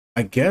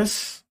I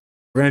guess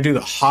we're gonna do the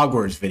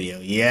Hogwarts video.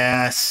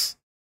 Yes.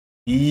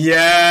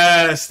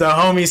 Yes, the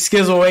homie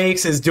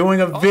Skizzle8 is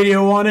doing a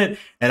video on it,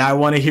 and I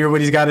want to hear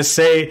what he's got to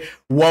say.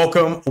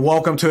 Welcome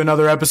to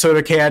another episode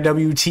of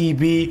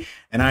KIWTB,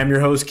 and I'm your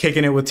host,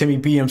 Kicking It with Timmy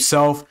B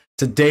himself.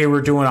 Today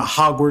we're doing a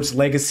Hogwarts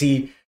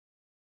Legacy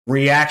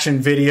reaction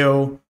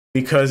video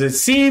because it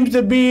seems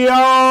to be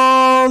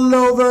all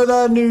over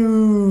the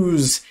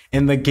news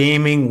in the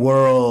gaming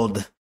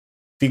world.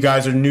 If you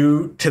guys are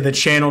new to the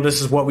channel, this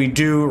is what we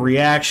do: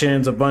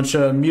 reactions, a bunch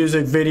of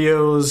music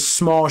videos,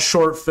 small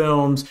short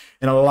films,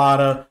 and a lot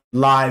of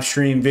live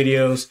stream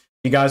videos. If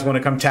you guys want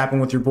to come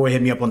tapping with your boy,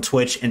 hit me up on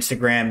Twitch,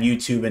 Instagram,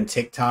 YouTube, and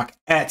TikTok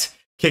at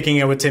Kicking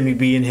It with Timmy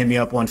B, and hit me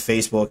up on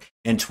Facebook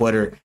and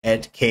Twitter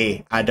at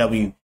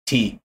KIWTB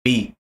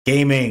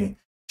Gaming.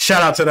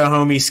 Shout out to the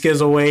homie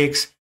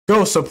Skizzle8.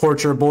 Go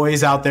support your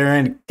boys out there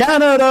in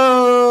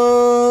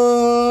Canada.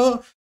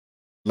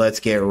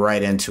 Let's get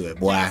right into it,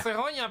 boy.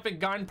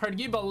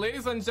 But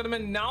ladies and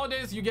gentlemen,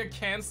 nowadays you get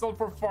canceled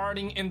for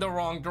farting in the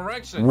wrong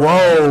direction.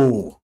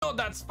 Whoa. No,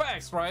 that's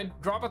facts, right?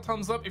 Drop a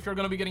thumbs up if you're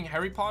gonna be getting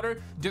Harry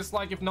Potter.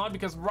 Dislike if not,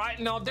 because right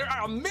now there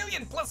are 1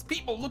 million+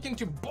 people looking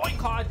to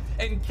boycott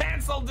and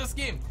cancel this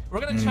game. We're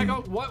gonna check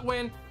out what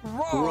went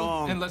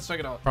wrong, and let's check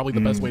it out. Probably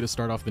the best way to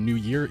start off the new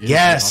year is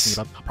talking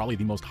about probably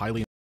the most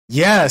highly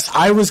Yes,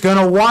 I was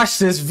gonna watch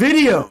this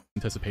video.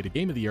 Anticipated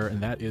game of the year,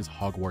 and that is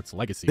Hogwarts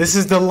Legacy. This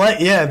is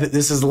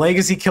this is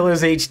Legacy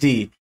Killers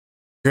HD.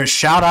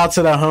 Shout out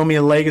to the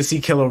homie Legacy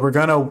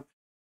Killer.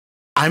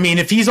 I mean,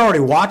 if he's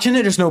already watching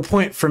it, there's no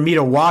point for me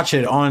to watch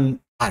it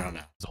on. I don't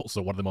know. It's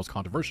also one of the most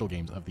controversial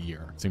games of the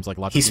year. Seems like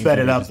lots he of sped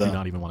it up, though. Do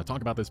not even want to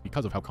talk about this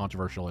because of how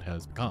controversial it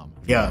has become.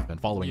 If yeah. you have been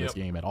following this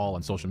game at all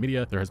on social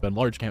media, there has been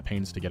large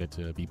campaigns to get it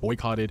to be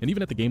boycotted, and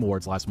even at the Game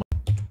Awards last month.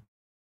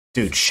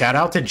 Dude, shout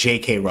out to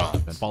J.K. Rowling.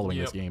 Been following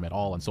this game at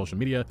all on social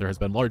media, there has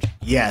been large.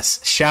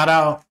 Yes, shout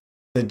out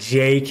to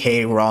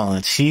J.K.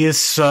 Rowling. She is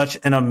such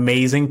an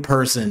amazing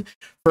person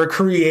for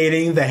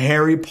creating the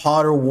Harry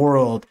Potter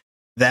world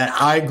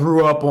that I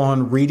grew up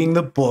on, reading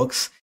the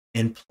books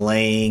and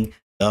playing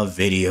the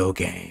video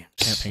games.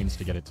 Campaigns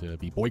to get it to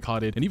be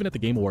boycotted, and even at the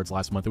Game Awards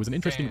last month, there was an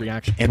interesting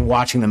reaction. And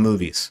watching the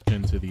movies.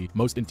 To the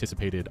most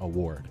anticipated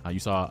award. You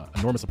saw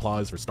enormous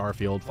applause for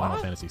Starfield, Final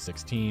Fantasy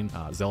 16,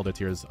 Zelda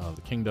Tears of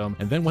the Kingdom,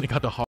 and then when it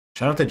got to shout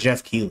out to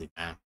Jeff Keighley,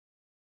 man.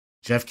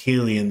 Jeff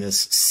Keighley in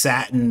this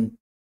satin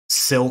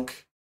silk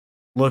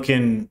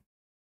looking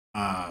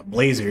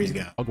blazer he's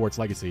got. Hogwarts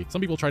Legacy. Some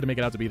people tried to make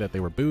it out to be that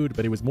they were booed,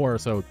 but it was more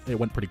so it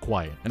went pretty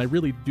quiet. And I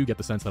really do get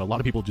the sense that a lot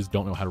of people just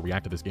don't know how to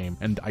react to this game,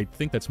 and I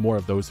think that's more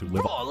of those who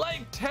live. Bro,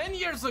 like 10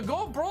 years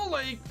ago, bro,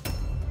 like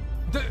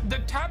the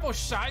type of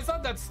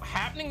shiza that's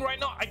happening right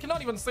now, I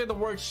cannot even say the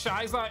word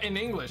shiza in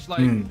English.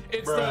 Like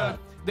it's the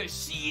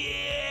shit.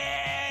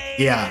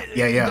 Yeah.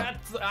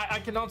 That's, I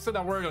cannot say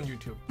that word on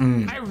YouTube.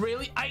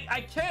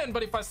 I can,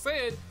 but if I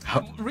say it,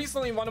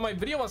 recently one of my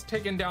videos was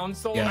taken down,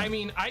 so I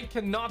mean I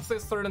cannot say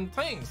certain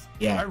things.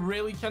 I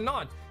really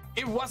cannot.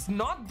 It was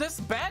not this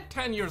bad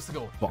 10 years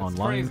ago.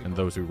 Online crazy, and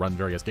those who run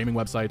various gaming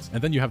websites,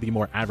 and then you have the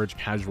more average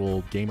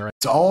casual gamer.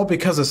 It's all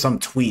because of some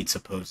tweet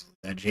supposedly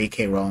that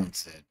J.K. Rowling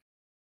said.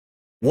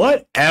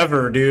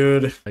 Whatever,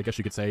 dude. I guess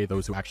you could say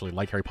those who actually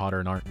like Harry Potter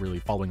and aren't really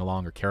following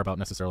along or care about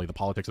necessarily the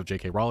politics of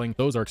J.K. Rowling,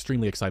 those are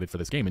extremely excited for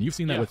this game. And you've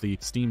seen that with the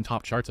Steam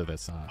top charts of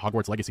this.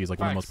 Hogwarts Legacy is like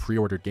one of the most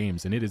pre-ordered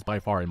games, and it is by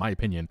far, in my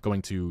opinion,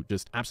 going to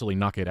just absolutely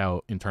knock it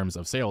out in terms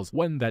of sales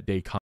when that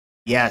day comes.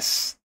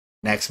 Yes,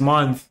 next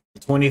month,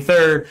 the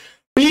 23rd.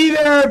 Be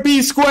there,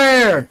 be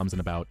square. Comes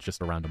in about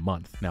just around a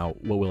month. Now,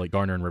 what will it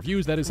garner in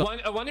reviews? That is one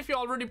if you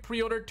already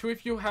pre-ordered, 2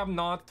 if you have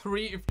not,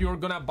 3 if you're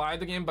gonna buy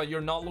the game but you're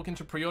not looking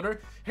to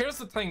pre-order. Here's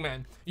the thing,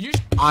 man.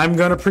 I'm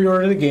gonna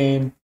pre-order the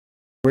game.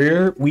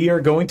 We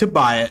are going to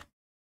buy it.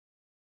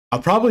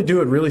 I'll probably do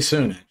it really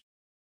soon.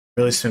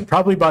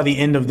 Probably by the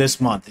end of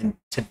this month. And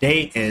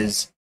today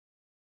is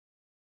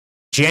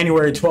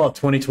January 12th,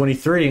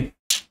 2023.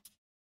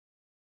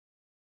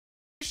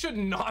 Should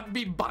not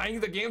be buying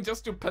the game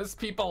just to piss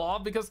people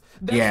off, because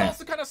that's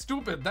also kind of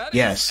stupid. That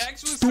is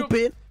actually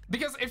stupid.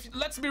 Because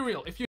let's be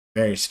real, if you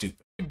very stupid.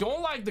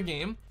 Don't like the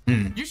game,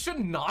 you should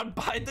not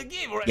buy the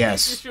game, or at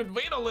least you should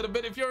wait a little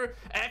bit if you're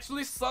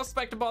actually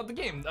suspect about the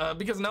game,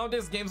 because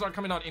nowadays games are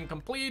coming out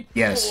incomplete,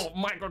 full of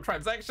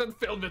microtransaction,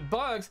 filled with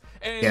bugs,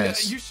 and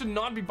you should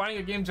not be buying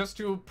a game just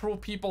to prove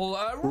people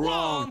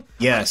wrong.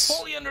 I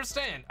totally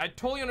understand. I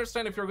totally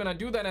understand if you're gonna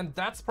do that, and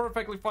that's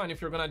perfectly fine if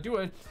you're gonna do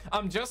it.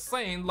 I'm just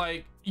saying,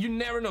 like, you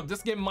never know.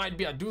 This game might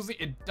be a doozy.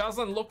 It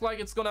doesn't look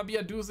like it's gonna be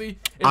a doozy.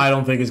 I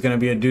don't think it's gonna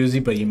be a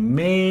doozy, but you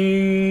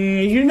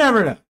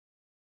never know.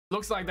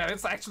 Looks like that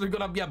it's actually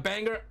gonna be a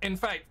banger. In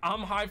fact,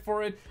 I'm hyped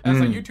for it. As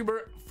a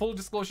YouTuber, full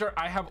disclosure,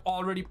 I have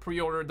already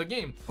pre-ordered the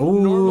game.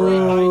 Normally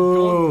I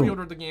don't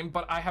pre-order the game,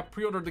 but I have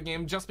pre-ordered the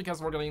game just because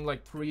we're getting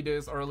like 3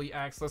 days early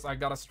access. I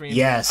got a stream.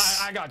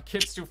 I got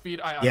kids to feed.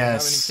 I don't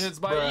have any kids,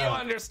 but you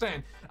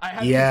understand. I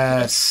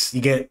have you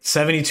get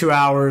 72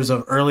 hours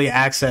of early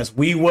access.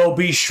 We will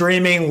be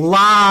streaming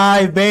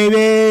live,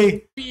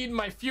 baby. Feed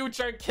my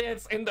future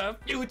kids in the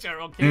future,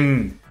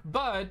 okay?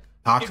 But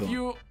Talk to if him.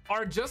 you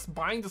are just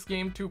buying this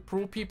game to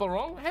prove people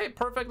wrong, hey,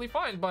 perfectly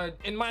fine. But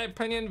in my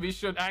opinion, we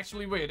should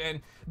actually wait.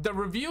 And the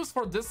reviews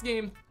for this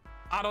game,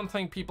 I don't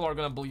think people are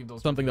going to believe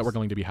those. Something that we're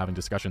going to be having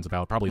discussions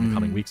about probably in the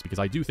coming weeks, because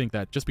I do think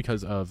that just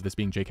because of this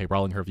being J.K.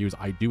 Rowling, her reviews,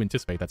 I do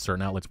anticipate that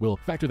certain outlets will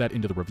factor that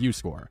into the review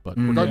score. But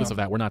regardless of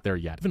that, we're not there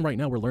yet. Even right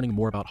now, we're learning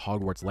more about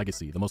Hogwarts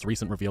Legacy. The most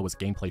recent reveal was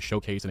gameplay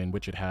showcase, and in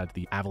which it had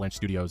the Avalanche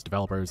Studios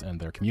developers and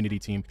their community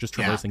team just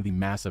traversing the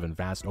massive and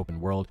vast open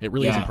world. It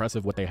really is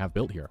impressive what they have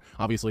built here.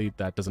 Obviously,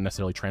 that doesn't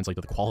necessarily translate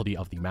to the quality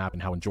of the map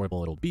and how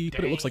enjoyable it'll be,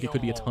 but it looks like it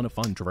could be a ton of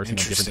fun traversing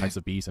on different types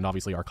of beasts, and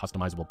obviously our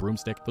customizable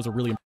broomstick. Those are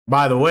really...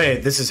 By the way,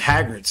 this is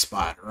Hagrid's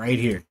spot right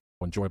here.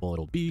 Enjoyable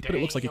it'll be, but it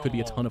looks like it could be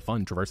a ton of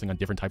fun traversing on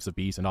different types of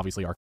beasts, and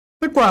obviously our...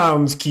 The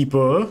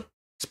groundskeeper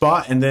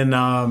spot, and then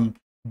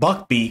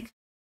Buckbeak is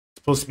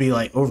supposed to be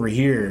like over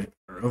here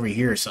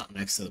or something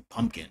next to the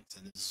pumpkins,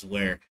 and this is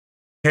where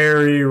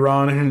Harry,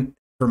 Ron, and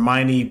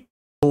Hermione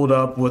pulled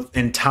up with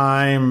in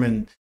time,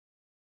 and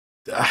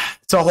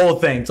it's a whole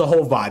thing. It's a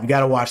whole vibe. You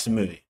gotta watch the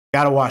movie.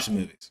 Gotta watch the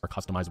movies. Our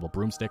customizable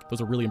broomstick. Those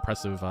are really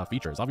impressive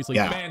features. Obviously,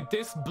 man,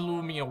 this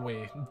blew me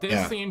away.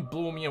 This scene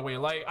blew me away.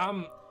 Like,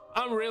 I'm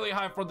really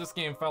hyped for this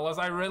game, fellas.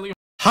 I really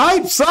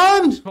hype,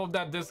 son. Hope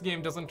that this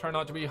game doesn't turn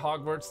out to be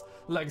Hogwarts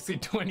Legacy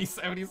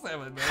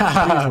 2077.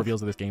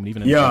 Reveals of this game,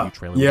 even in the new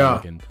trailer,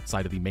 look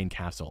inside of the main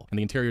castle. And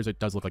the interiors, it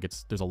does look like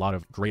there's a lot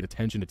of great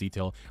attention to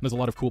detail, and there's a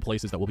lot of cool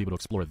places that we'll be able to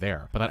explore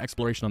there. But that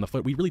exploration on the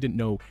foot, we really didn't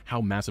know how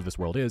massive this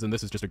world is, and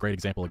this is just a great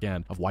example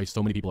again of why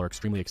so many people are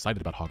extremely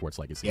excited about Hogwarts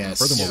Legacy. Yes.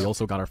 Furthermore, we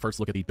also got our first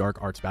look at the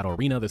Dark Arts Battle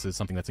Arena. This is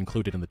something that's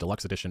included in the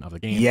deluxe edition of the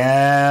game.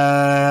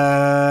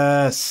 Yes,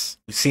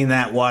 we've seen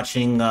that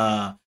watching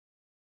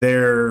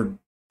their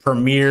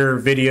premiere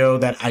video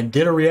that I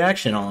did a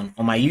reaction on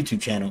my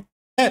YouTube channel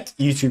at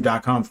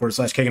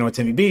youtube.com/kicking it with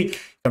Timmy B.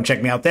 Come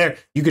check me out there.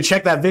 You could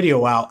check that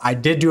video out. I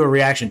did do a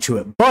reaction to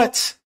it,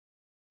 but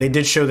they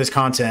did show this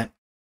content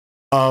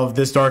of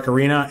this Dark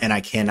Arena, and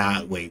I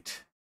cannot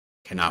wait.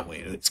 Cannot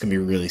wait. It's gonna be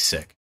really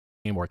sick.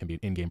 Or it can be an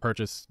in-game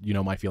purchase. You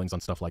know my feelings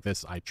on stuff like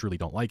this. I truly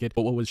don't like it.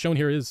 But what was shown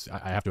here is,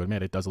 I have to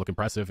admit, it does look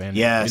impressive, and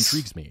it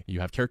intrigues me.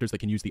 You have characters that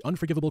can use the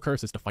unforgivable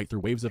curses to fight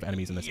through waves of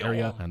enemies in this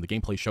area, and the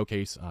gameplay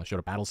showcase showed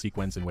a battle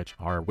sequence in which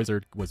our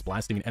wizard was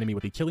blasting an enemy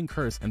with a killing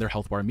curse, and their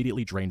health bar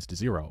immediately drains to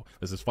 0.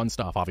 This is fun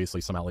stuff.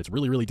 Obviously, some outlets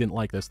really didn't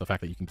like this, the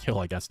fact that you can kill,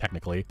 I guess,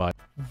 technically, but...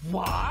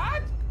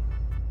 What?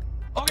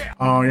 Okay.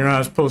 Oh, you're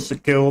not supposed to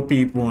kill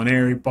people in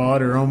Harry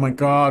Potter. Oh my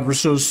god, we're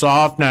so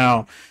soft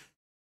now.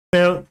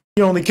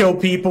 You only kill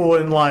people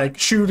in, like,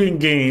 shooting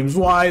games.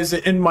 Why is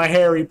it in my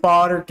Harry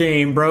Potter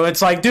game, bro?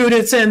 It's like, dude,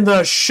 it's in the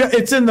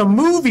it's in the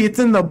movie, it's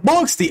in the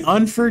books, the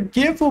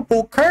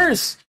unforgivable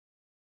curse.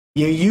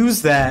 You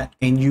use that,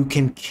 and you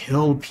can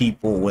kill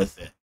people with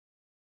it.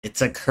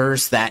 It's a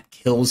curse that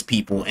kills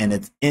people, and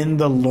it's in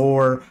the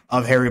lore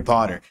of Harry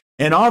Potter.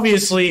 And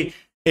obviously,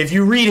 if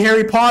you read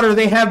Harry Potter,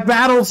 they have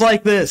battles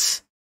like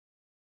this.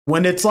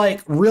 When it's,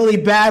 like, really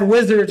bad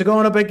wizards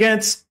going up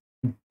against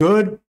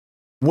good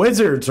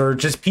wizards or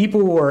just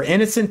people or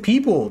innocent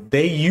people,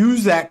 they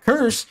use that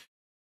curse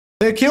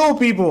to kill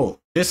people,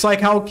 just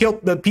like how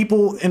the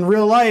people in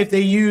real life,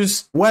 they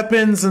use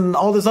weapons and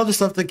all this other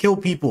stuff to kill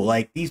people.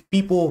 Like, these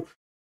people,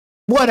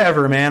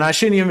 whatever, man, I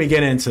shouldn't even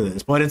get into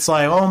this, but it's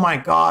like, oh my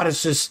god,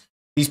 it's just,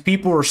 these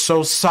people are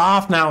so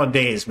soft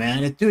nowadays,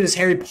 man. Dude, it's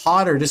Harry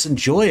Potter, just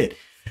enjoy it.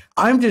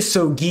 I'm just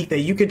so geeked that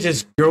you could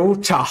just go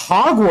to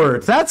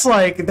Hogwarts.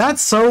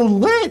 That's so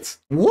lit.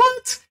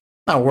 What?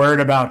 I'm not worried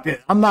about it.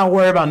 I'm not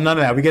worried about none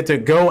of that. We get to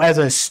go as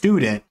a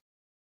student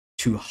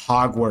to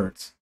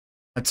Hogwarts.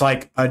 It's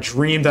like a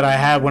dream that I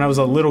had when I was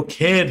a little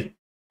kid.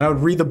 I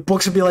would read the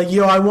books and be like,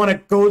 yo, I want to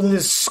go to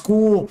this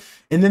school.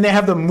 And then they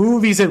have the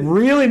movies that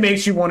really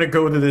makes you want to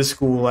go to this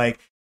school. Like,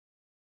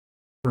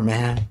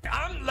 man.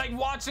 I'm like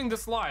watching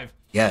this live.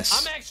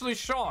 Yes. I'm actually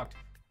shocked.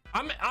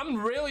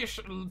 I'm really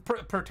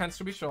pretends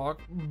to be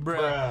shocked.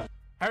 Bruh.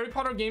 Harry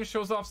Potter game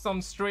shows off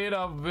some straight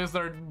up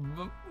wizard.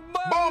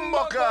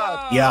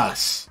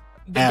 Yes.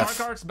 The Dark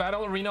Arts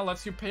Battle Arena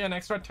lets you pay an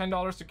extra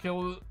 $10 to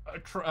kill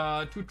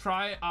to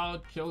try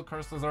out kill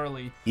curses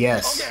early.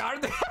 Yes. Okay, are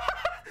they?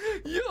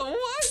 Yo,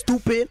 what?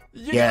 Stupid.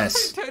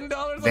 Yes. $10.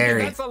 Okay,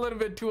 Very. That's a little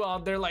bit too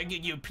out there. Like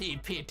you pay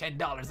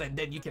 $10 and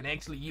then you can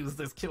actually use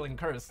this killing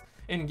curse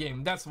in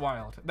game. That's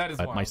wild. That is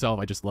wild. Myself,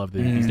 I just love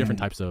these different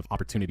types of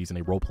opportunities in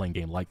a role-playing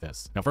game like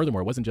this. Now,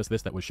 furthermore, it wasn't just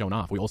this that was shown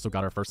off. We also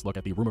got our first look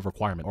at the Room of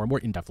Requirement, or a more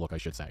in-depth look, I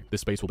should say.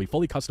 This space will be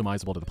fully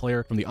customizable to the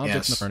player, from the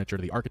objects and the furniture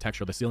to the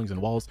architecture, the ceilings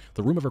and walls.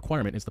 The Room of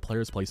Requirement is the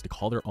player's place to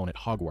call their own at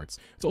Hogwarts.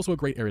 It's also a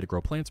great area to grow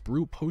plants,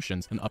 brew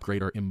potions, and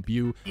upgrade or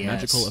imbue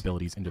magical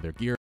abilities into their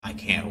gear. I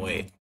can't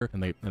wait.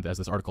 And as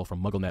this article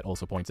from MuggleNet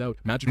also points out,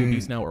 magical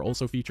beasts now are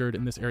also featured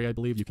in this area, I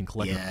believe. You can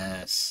collect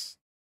an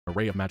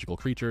array of magical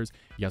creatures.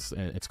 Yes,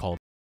 it's called...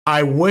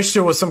 I wish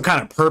there was some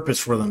kind of purpose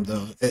for them,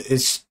 though.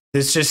 This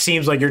just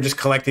seems like you're just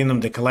collecting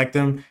them to collect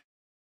them.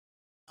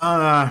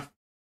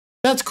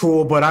 That's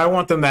cool, but I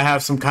want them to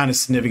have some kind of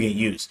significant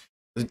use.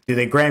 Do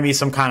they grant me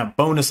some kind of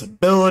bonus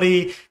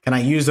ability? Can I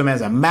use them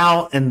as a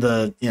mount in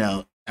the,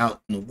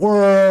 out in the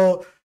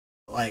world?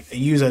 Like,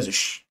 use as a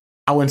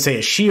I wouldn't say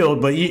a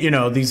shield, but you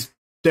know, these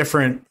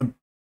different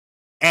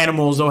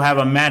animals don't have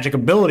a magic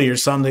ability or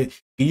something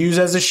that you use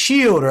as a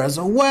shield or as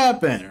a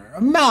weapon or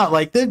a mount.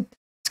 Like,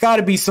 it's got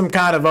to be some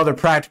kind of other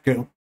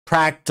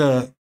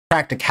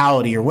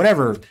practicality or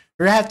whatever.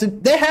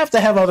 They have to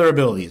have other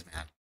abilities,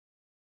 man.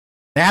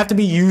 They have to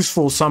be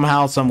useful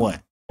somehow, some way.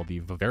 The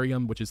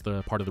vivarium, which is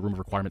the part of the room of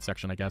requirement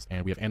section, I guess,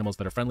 and we have animals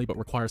that are friendly but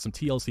require some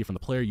TLC from the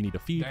player. You need to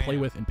feed, play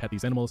with, and pet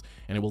these animals,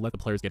 and it will let the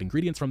players get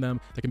ingredients from them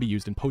that can be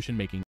used in potion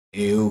making.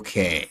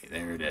 Okay,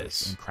 there it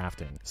is. And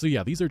crafting. So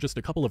yeah, these are just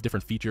a couple of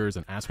different features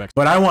and aspects.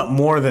 But I want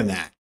more than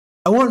that.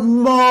 I want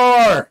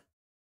more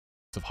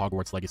of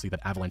Hogwarts Legacy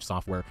that Avalanche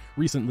Software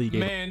recently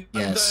gave. Man,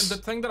 yes. The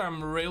thing that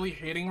I'm really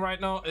hating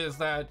right now is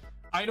that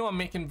I know I'm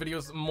making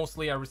videos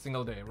mostly every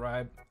single day,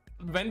 right?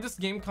 When this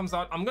game comes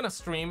out, I'm gonna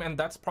stream, and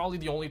that's probably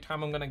the only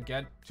time I'm gonna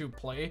get to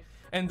play.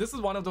 And this is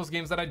one of those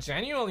games that I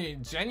genuinely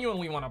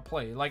want to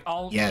play. Like,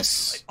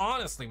 yes, like,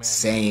 honestly, man.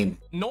 Same.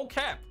 No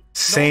cap.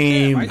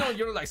 Same. No cap. I know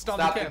you're like,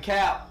 stop the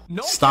cap.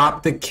 No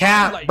stop the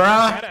cap, like,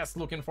 bruh. Badass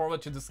looking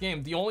forward to this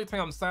game. The only thing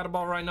I'm sad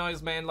about right now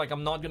is, man, like,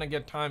 I'm not gonna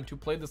get time to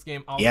play this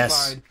game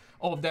outside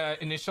of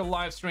the initial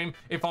live stream,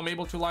 if I'm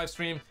able to live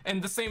stream.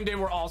 And the same day,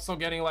 we're also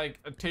getting like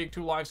a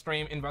Take-Two live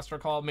stream, investor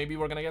call. Maybe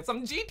we're gonna get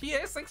some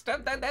GTA 6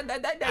 stuff.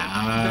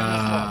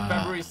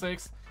 February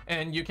 6th.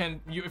 And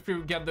if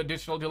you get the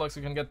digital deluxe,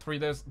 you can get 3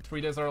 days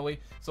early.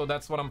 So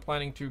that's what I'm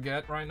planning to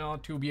get right now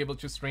to be able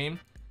to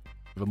stream.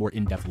 A more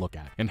in-depth look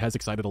at, and has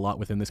excited a lot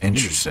within this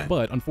community.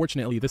 But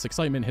unfortunately, this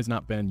excitement has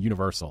not been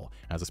universal,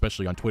 as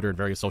especially on Twitter and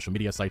various social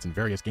media sites and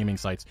various gaming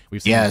sites,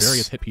 we've seen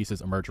various hit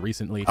pieces emerge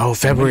recently. Oh,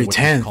 February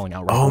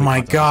 10th. Oh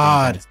my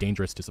God. It's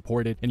dangerous to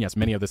support it. And yes,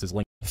 many of this is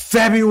linked.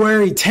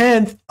 February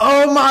 10th.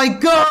 Oh my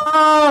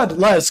God.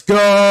 Let's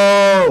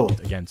go.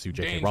 Again, to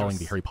J.K. Rowling,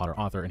 the Harry Potter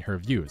author, and her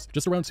views.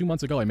 Just around 2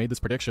 months ago, I made this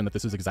prediction that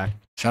this is exactly.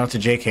 Shout out to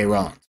J.K.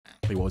 Rowling.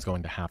 What was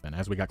going to happen.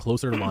 As we got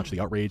closer to launch,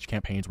 the outrage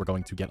campaigns were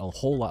going to get a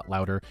whole lot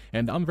louder,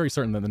 and I'm very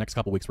certain that in the next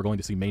couple weeks we're going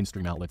to see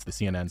mainstream outlets, the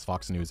CNNs,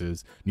 Fox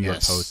Newses, New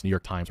York Post, New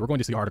York Times, we're going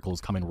to see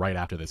articles coming right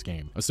after this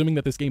game, assuming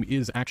that this game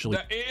is actually.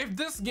 If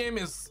this game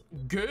is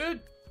good,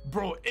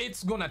 bro,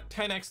 it's gonna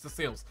 10x the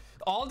sales.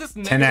 All this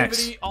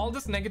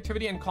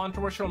negativity and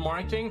controversial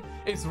marketing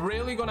is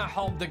really gonna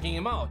help the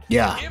game out.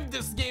 Yeah. If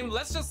this game,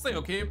 let's just say,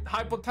 okay,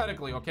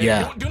 hypothetically,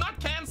 okay, do not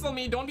cancel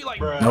me. Don't be like,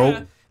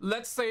 nope.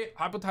 Let's say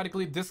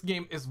hypothetically this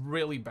game is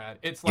really bad.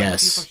 It's like a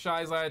piece of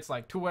shiza. It's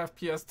like 2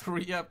 FPS,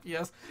 3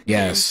 FPS.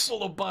 Game's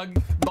full of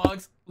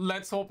bugs.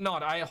 Let's hope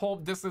not. I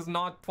hope this is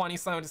not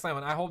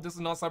 2077. I hope this is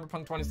not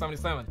Cyberpunk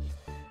 2077.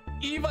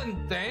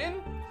 Even then,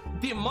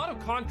 the amount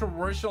of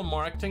controversial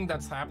marketing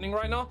that's happening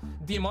right now,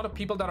 the amount of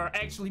people that are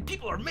actually,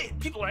 people are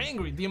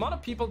angry, the amount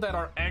of people that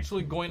are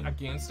actually going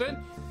against it,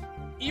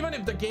 even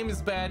if the game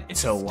is bad, it's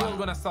still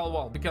gonna sell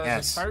well because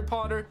it's Harry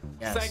Potter.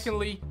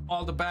 Secondly,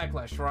 all the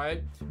backlash,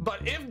 right?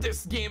 But if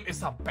this game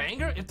is a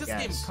banger, if this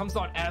game comes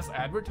out as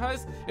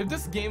advertised, if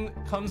this game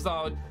comes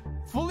out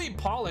fully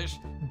polished,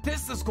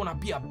 this is gonna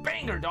be a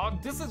banger,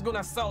 dog. This is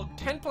gonna sell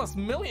 10+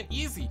 million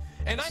easy.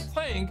 And I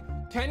think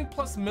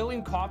 10+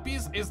 million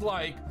copies is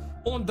like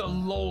on the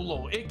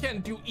low. It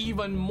can do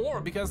even more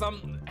because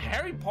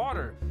Harry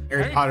Potter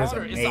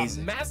is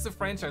a massive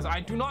franchise. I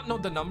do not know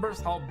the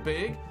numbers, how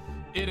big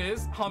it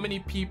is, how many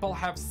people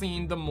have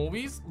seen the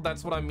movies.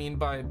 That's what I mean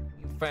by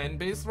fan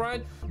base,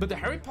 right? But the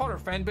Harry Potter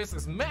fan base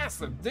is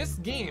massive. This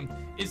game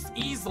is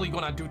easily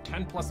gonna do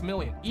 10+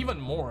 million, even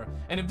more.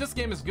 And if this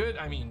game is good,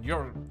 I mean,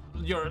 you're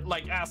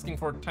like asking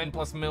for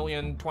 10+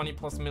 million,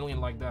 20+ million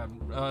like that.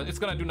 It's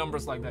gonna do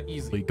numbers like that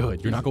easily.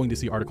 Good. You're not going to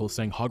see articles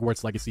saying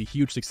Hogwarts Legacy,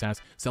 huge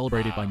success,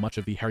 celebrated by much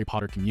of the Harry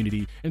Potter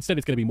community. Instead,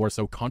 it's going to be more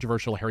so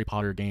controversial Harry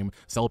Potter game,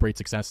 celebrate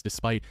success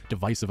despite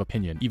divisive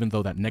opinion, even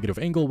though that negative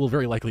angle will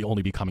very likely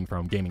only be coming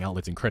from gaming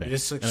outlets and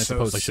critics. And I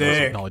suppose I should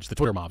also acknowledge the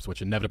Twitter mobs,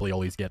 which inevitably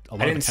always get a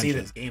lot of attention. See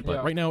this game,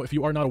 but right now, if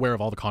you are not aware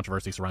of all the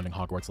controversy surrounding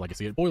Hogwarts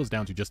Legacy, it boils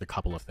down to just a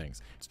couple of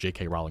things. It's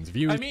J.K. Rowling's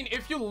views. I mean,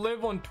 if you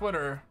live on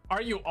Twitter,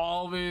 are you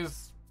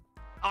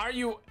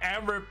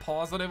ever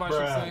positive, I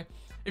should say?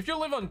 If you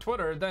live on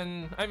Twitter,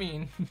 then, I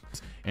mean...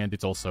 And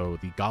it's also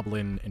the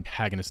goblin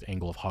antagonist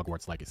angle of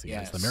Hogwarts Legacy.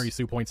 As the Mary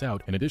Sue points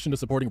out, in addition to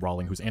supporting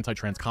Rowling, whose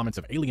anti-trans comments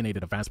have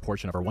alienated a vast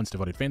portion of our once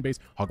devoted fanbase,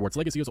 Hogwarts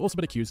Legacy has also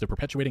been accused of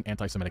perpetuating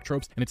anti-Semitic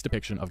tropes in its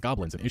depiction of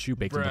goblins, an issue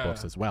baked into the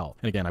books as well.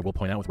 And again, I will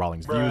point out with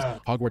Rowling's views,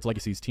 Hogwarts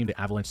Legacy's team to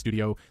Avalanche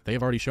Studio, they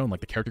have already shown,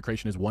 like, the character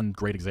creation is one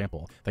great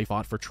example. They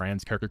fought for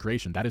trans character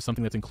creation. That is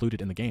something that's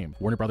included in the game.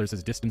 Warner Brothers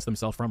has distanced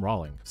themselves from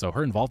Rowling. So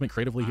her involvement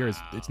creatively here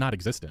it's not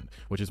existent,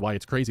 which is why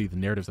it's crazy the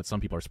narratives that some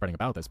people are spreading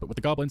about this. But with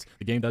the goblins,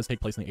 the game does take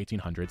place in the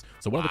 1800s,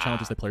 so one of the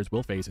challenges that players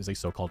will face is a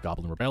so-called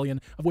goblin rebellion,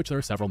 of which there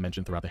are several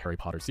mentioned throughout the Harry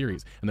Potter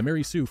series. And the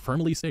Mary Sue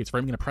firmly states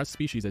framing an oppressed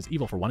species as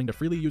evil for wanting to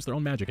freely use their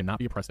own magic and not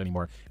be oppressed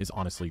anymore is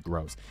honestly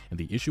gross. And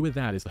the issue with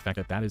that is the fact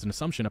that that is an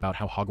assumption about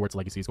how Hogwarts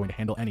Legacy is going to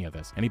handle any of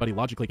this. Anybody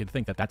logically could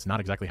think that that's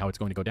not exactly how it's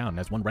going to go down. And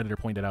as one Redditor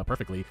pointed out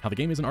perfectly, how the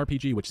game is an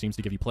RPG which seems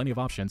to give you plenty of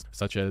options,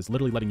 such as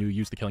literally letting you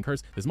use the Killing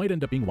Curse. This might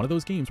end up being one of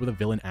those games where the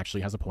villain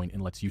actually has a point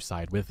and lets you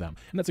side with them.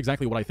 And that's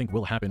exactly what I think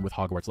will happen with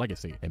Hogwarts Legacy.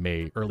 fantasy. It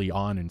may early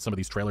on in some of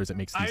these trailers, it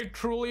makes these... I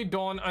truly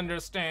don't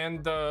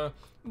understand the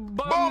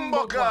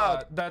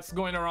Bumbleclad that's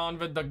going around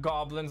with the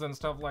goblins and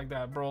stuff like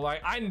that, bro.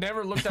 Like, I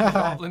never looked at the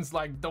goblins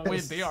like the way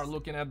they are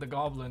looking at the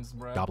goblins,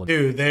 bro.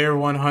 Dude, they're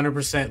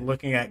 100%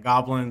 looking at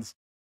goblins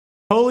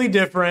totally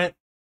different.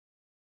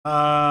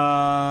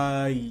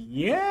 Yeah.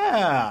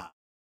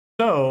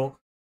 So,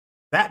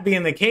 that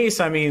being the case,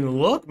 I mean,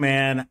 look,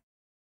 man,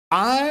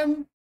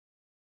 I'm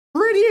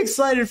pretty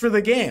excited for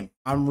the game.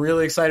 I'm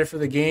really excited for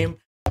the game.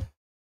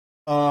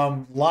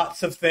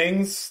 Lots of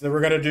things that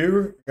we're gonna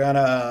do. We're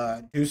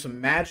gonna do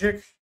some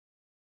magic.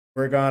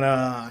 We're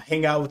gonna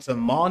hang out with some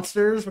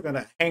monsters. We're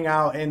gonna hang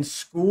out in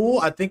school.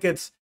 I think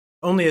it's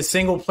only a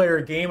single player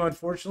game,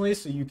 unfortunately,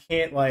 so you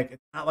can't, like,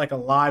 it's not like a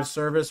live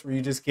service where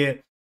you just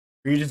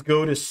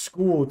go to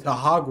school to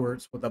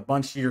Hogwarts with a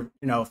bunch of your,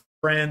 you know,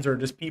 friends or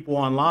just people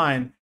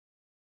online,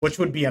 which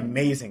would be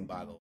amazing,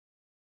 by the way.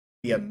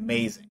 Be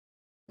amazing.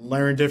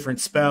 Learn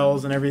different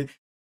spells and everything.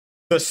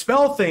 The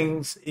spell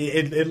things,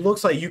 it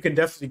looks like you can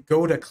definitely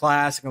go to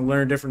class and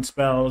learn different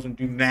spells and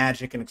do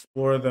magic and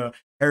explore the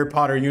Harry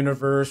Potter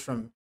universe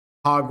from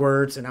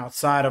Hogwarts and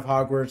outside of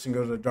Hogwarts and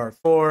go to the Dark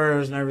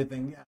Forest and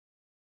everything. Yeah.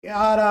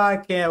 God, I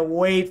can't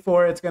wait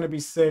for it. It's going to be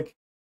sick.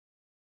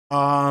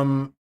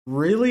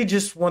 Really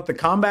just want the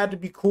combat to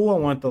be cool. I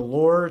want the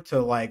lore to,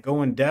 like,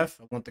 go in depth.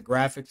 I want the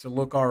graphics to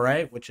look all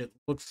right, which it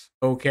looks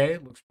okay.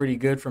 It looks pretty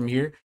good from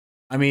here.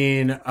 I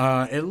mean,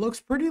 it looks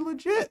pretty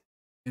legit,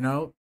 you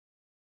know.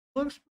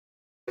 Looks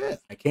good.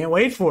 I can't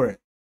wait for it.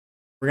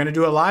 We're going to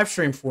do a live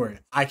stream for it.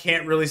 I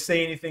can't really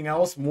say anything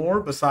else more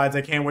besides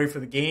I can't wait for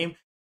the game.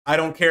 I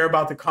don't care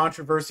about the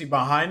controversy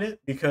behind it,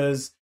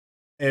 because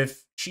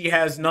if she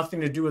has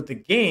nothing to do with the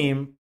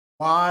game,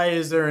 why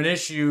is there an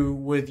issue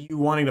with you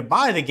wanting to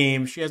buy the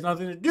game? She has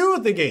nothing to do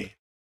with the game.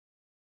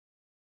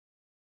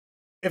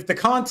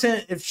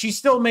 If she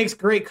still makes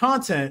great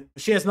content,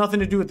 she has nothing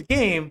to do with the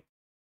game,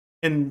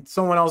 and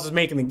someone else is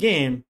making the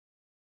game,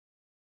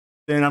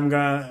 then I'm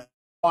gonna,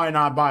 why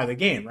not buy the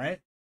game, right?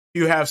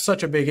 You have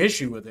such a big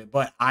issue with it,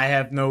 but I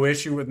have no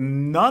issue with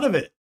none of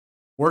it.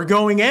 We're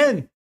going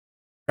in.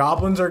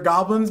 Goblins are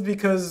goblins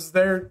because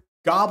they're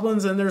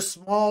goblins and they're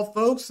small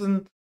folks,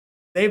 and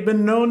they've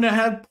been known to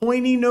have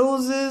pointy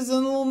noses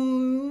and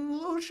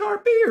little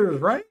sharp ears,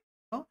 right?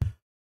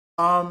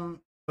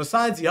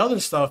 Besides the other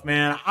stuff,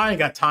 man, I ain't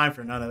got time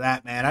for none of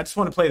that, man. I just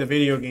want to play the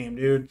video game,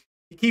 dude.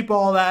 You keep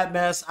all that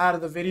mess out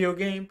of the video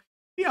game,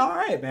 be all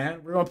right,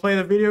 man. We're going to play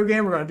the video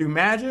game. We're going to do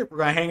magic. We're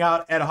going to hang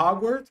out at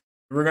Hogwarts.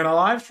 We're going to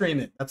live stream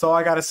it. That's all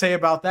I got to say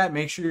about that.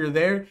 Make sure you're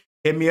there.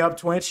 Hit me up,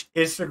 Twitch,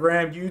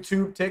 Instagram,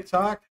 YouTube,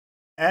 TikTok,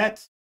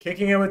 at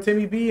Kicking It with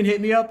Timmy B, and hit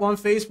me up on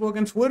Facebook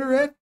and Twitter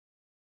at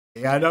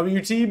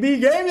KIWTB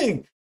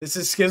Gaming. This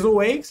is Skizzle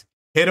Wakes.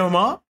 Hit him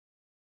up.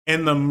 Hit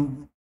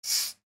him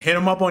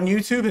up on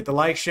YouTube. Hit the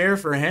like, share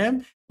for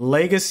him.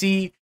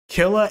 Legacy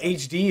Killa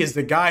HD is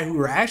the guy who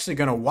we're actually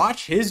going to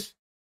watch his.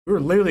 We were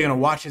literally going to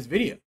watch his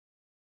video.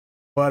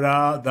 But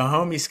the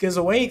homie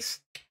Skizzle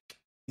Wakes,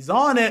 he's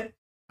on it.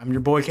 I'm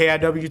your boy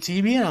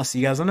KIWTB, and I'll see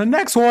you guys on the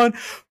next one.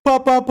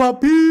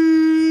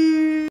 Peace.